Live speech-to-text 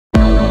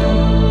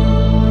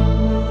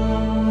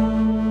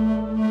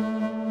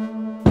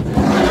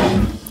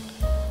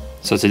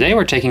So today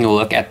we're taking a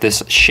look at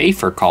this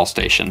Schaefer call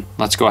station.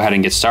 Let's go ahead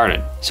and get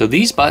started. So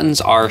these buttons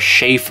are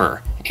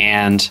Schaefer,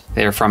 and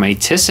they're from a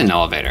Thyssen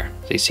elevator.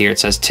 So you see here it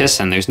says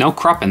Thyssen. There's no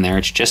Krupp in there,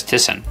 it's just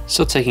Thyssen.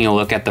 So taking a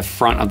look at the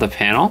front of the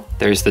panel,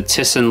 there's the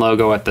Thyssen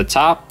logo at the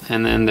top,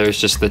 and then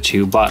there's just the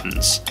two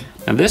buttons.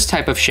 Now this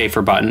type of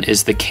Schaefer button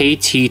is the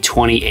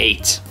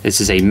KT28. This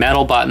is a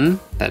metal button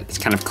that's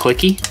kind of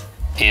clicky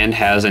and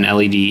has an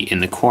LED in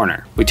the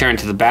corner. We turn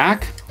to the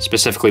back,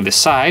 specifically the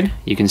side,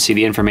 you can see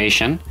the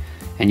information,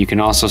 and you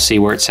can also see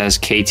where it says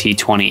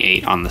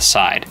KT28 on the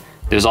side.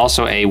 There's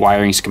also a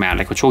wiring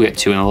schematic, which we'll get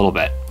to in a little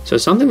bit. So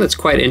something that's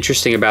quite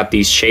interesting about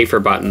these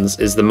Schaefer buttons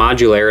is the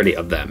modularity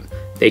of them.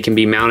 They can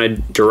be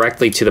mounted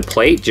directly to the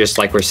plate, just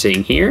like we're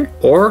seeing here,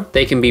 or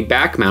they can be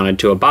back mounted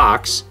to a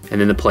box,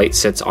 and then the plate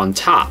sits on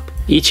top.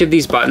 Each of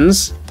these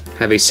buttons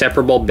have a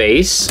separable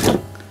base,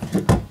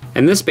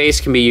 and this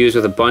base can be used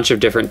with a bunch of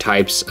different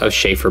types of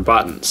Schaefer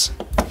buttons.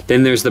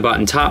 Then there's the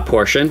button top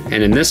portion,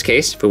 and in this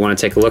case, if we want to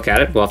take a look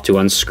at it, we'll have to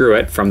unscrew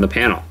it from the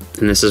panel.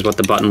 And this is what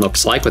the button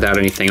looks like without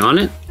anything on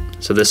it.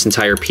 So this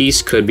entire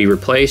piece could be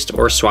replaced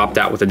or swapped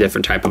out with a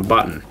different type of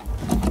button.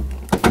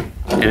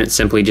 And it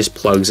simply just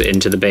plugs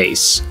into the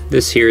base.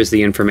 This here is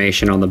the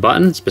information on the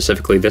button,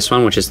 specifically this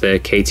one, which is the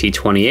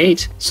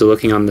KT28. So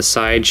looking on the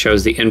side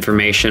shows the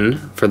information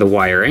for the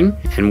wiring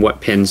and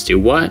what pins do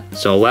what.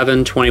 So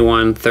 11,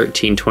 21,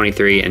 13,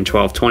 23, and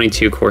 12,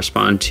 22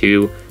 correspond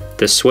to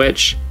the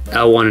switch.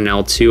 L1 and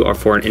L2 are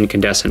for an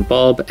incandescent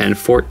bulb, and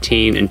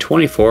 14 and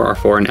 24 are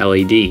for an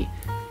LED.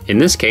 In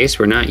this case,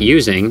 we're not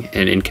using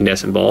an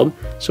incandescent bulb,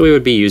 so we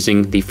would be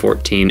using the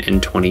 14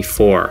 and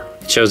 24.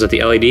 It shows that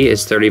the LED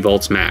is 30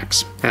 volts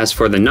max. As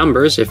for the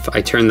numbers, if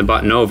I turn the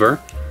button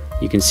over,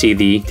 you can see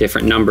the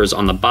different numbers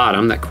on the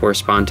bottom that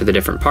correspond to the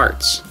different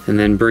parts. And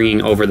then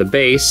bringing over the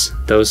base,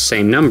 those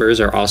same numbers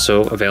are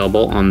also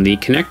available on the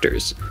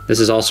connectors. This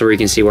is also where you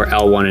can see where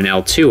L1 and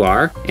L2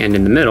 are, and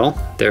in the middle,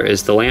 there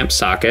is the lamp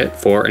socket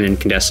for an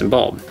incandescent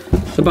bulb.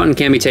 The button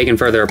can be taken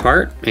further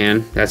apart,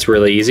 and that's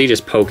really easy.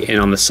 Just poke in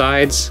on the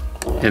sides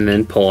and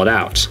then pull it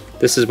out.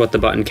 This is what the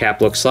button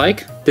cap looks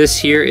like. This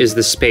here is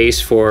the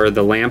space for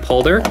the lamp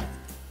holder.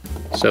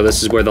 So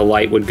this is where the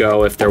light would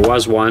go if there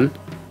was one.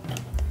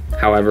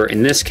 However,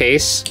 in this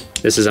case,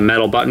 this is a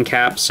metal button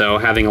cap, so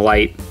having a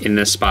light in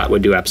this spot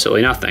would do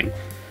absolutely nothing.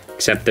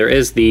 Except there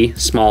is the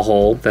small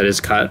hole that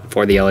is cut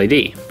for the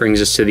LED.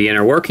 Brings us to the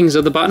inner workings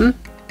of the button.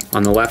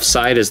 On the left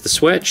side is the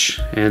switch,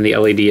 and the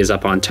LED is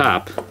up on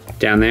top.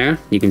 Down there,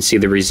 you can see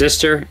the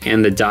resistor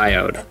and the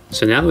diode.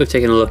 So now that we've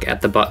taken a look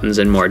at the buttons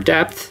in more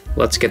depth,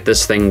 let's get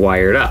this thing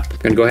wired up. I'm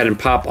gonna go ahead and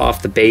pop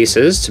off the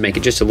bases to make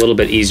it just a little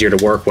bit easier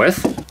to work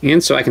with,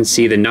 and so I can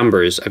see the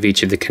numbers of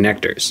each of the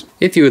connectors.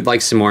 If you would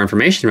like some more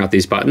information about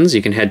these buttons,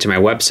 you can head to my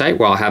website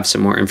where I'll have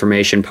some more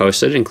information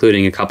posted,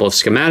 including a couple of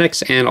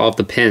schematics and all of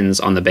the pins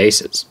on the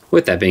bases.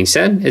 With that being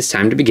said, it's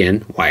time to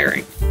begin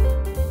wiring.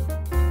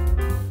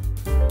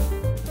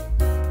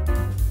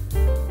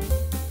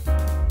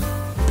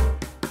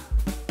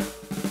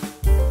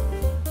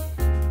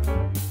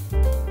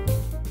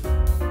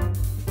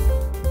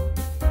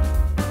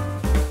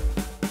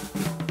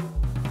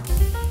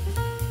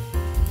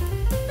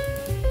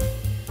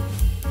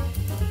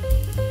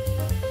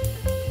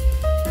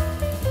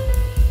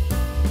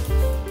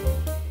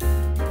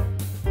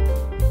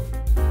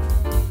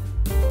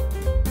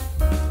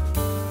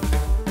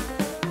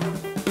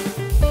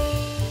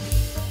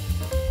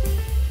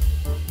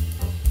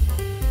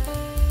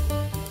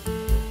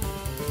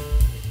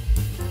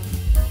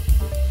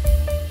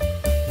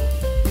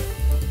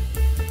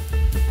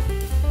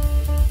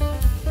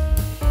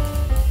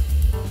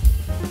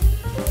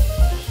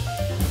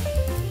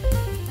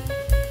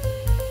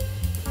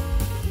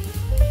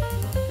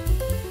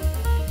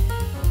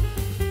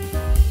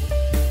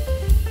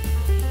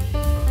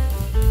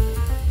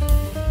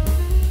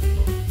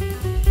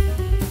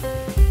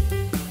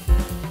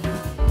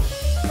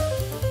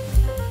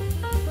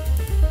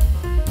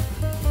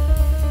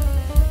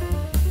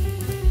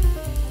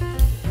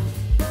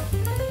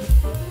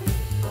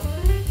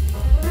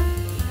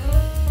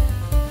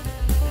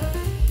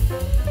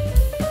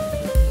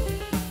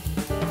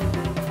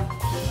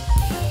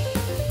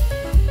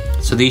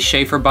 So these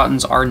Schaefer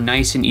buttons are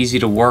nice and easy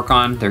to work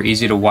on, they're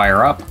easy to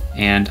wire up,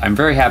 and I'm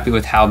very happy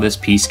with how this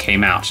piece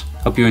came out.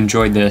 Hope you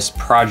enjoyed this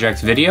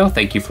project video,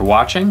 thank you for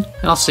watching,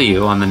 and I'll see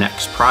you on the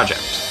next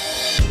project.